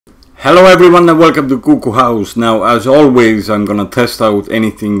Hello everyone and welcome to Cuckoo House. Now, as always, I'm gonna test out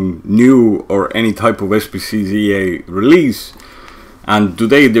anything new or any type of SBC's EA release. And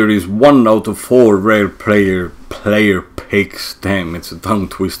today there is 1 out of 4 rare player picks. Damn, it's a tongue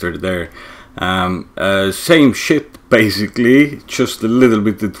twister there. Same shit basically, just a little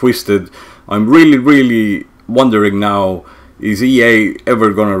bit twisted. I'm really wondering now, is EA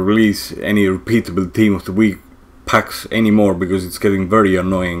ever gonna release any repeatable Team of the Week packs anymore, because it's getting very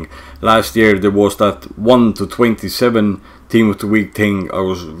annoying. Last year there was that 1 to 27 Team of the Week thing. I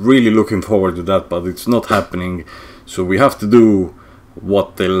was really looking forward to that, but it's not happening, so we have to do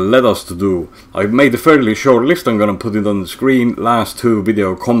what they let us to do. I've made a fairly short list. I'm gonna put it on the screen. Last 2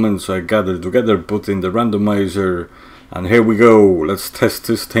 video comments I gathered together, put in the randomizer, and here we go. Let's test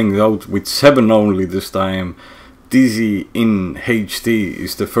this thing out with 7 only this time. Dizzy in HD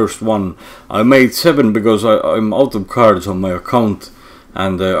is the first one. I made 7 because I'm out of cards on my account,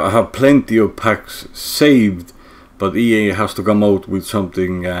 and I have plenty of packs saved, but EA has to come out with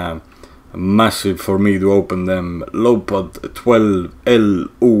something massive for me to open them. Lopad 12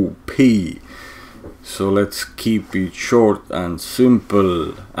 LOP. So let's keep it short and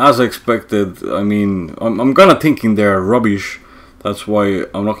simple. As expected, I mean, I'm gonna thinking they're rubbish. That's why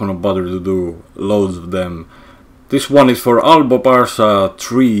I'm not gonna bother to do loads of them. This one is for Alba Barca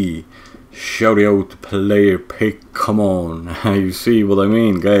 3. Shout out player pick, come on. You see what I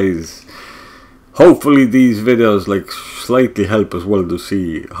mean, guys. Hopefully these videos like slightly help as well to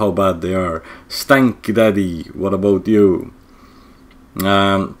see how bad they are. Stanky Daddy, what about you?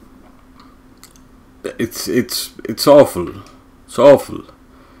 It's awful. It's awful.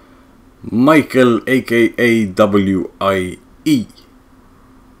 Michael aka WIE.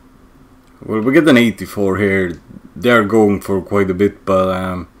 Well, we get an 84 here. They're going for quite a bit,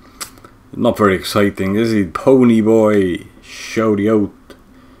 but not very exciting, is it? Pony Boy, shout out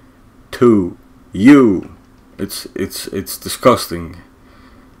to you. It's disgusting.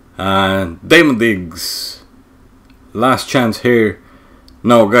 And Damon Diggs, last chance here.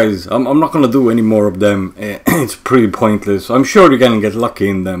 No, guys, I'm not gonna do any more of them. It's pretty pointless. I'm sure you're gonna get lucky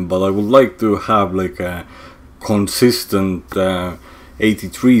in them, but I would like to have like a consistent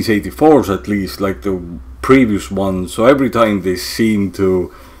 83s, 84s at least, like the previous ones. So every time they seem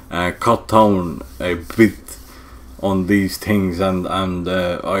to cut down a bit on these things, and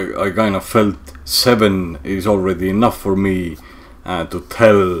I kind of felt 7 is already enough for me to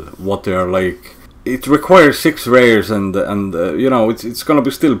tell what they are like. It requires 6 rares, and you know, it's gonna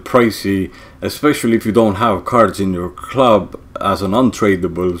be still pricey, especially if you don't have cards in your club as an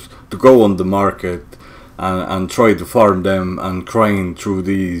untradables to go on the market and try to farm them and grind through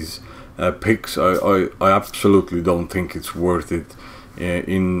these picks. I absolutely don't think it's worth it.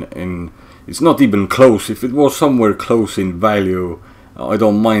 It's not even close. If it was somewhere close in value, I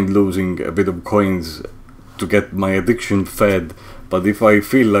don't mind losing a bit of coins to get my addiction fed. But if I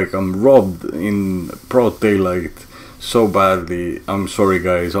feel like I'm robbed in broad daylight so badly, I'm sorry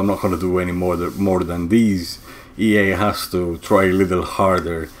guys, I'm not gonna do any more than these. EA has to try a little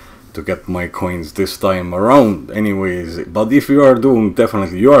harder to get my coins this time around anyways. But if you are doing,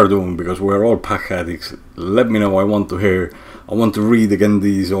 definitely you are doing, because we're all pack addicts, let me know. I want to hear, I want to read again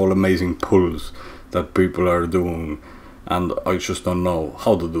these all amazing pulls that people are doing, and I just don't know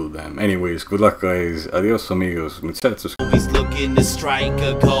how to do them. Anyways, good luck guys, adios amigos. Always looking to strike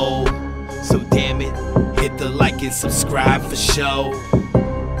a goal, so damn it, hit the like and subscribe for show.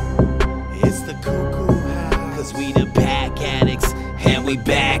 It's the Cuckoo House, 'cause we the pack addicts and we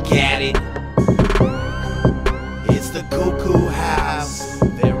back at it. It's the Cuckoo House,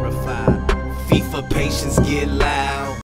 verified. FIFA patience get loud.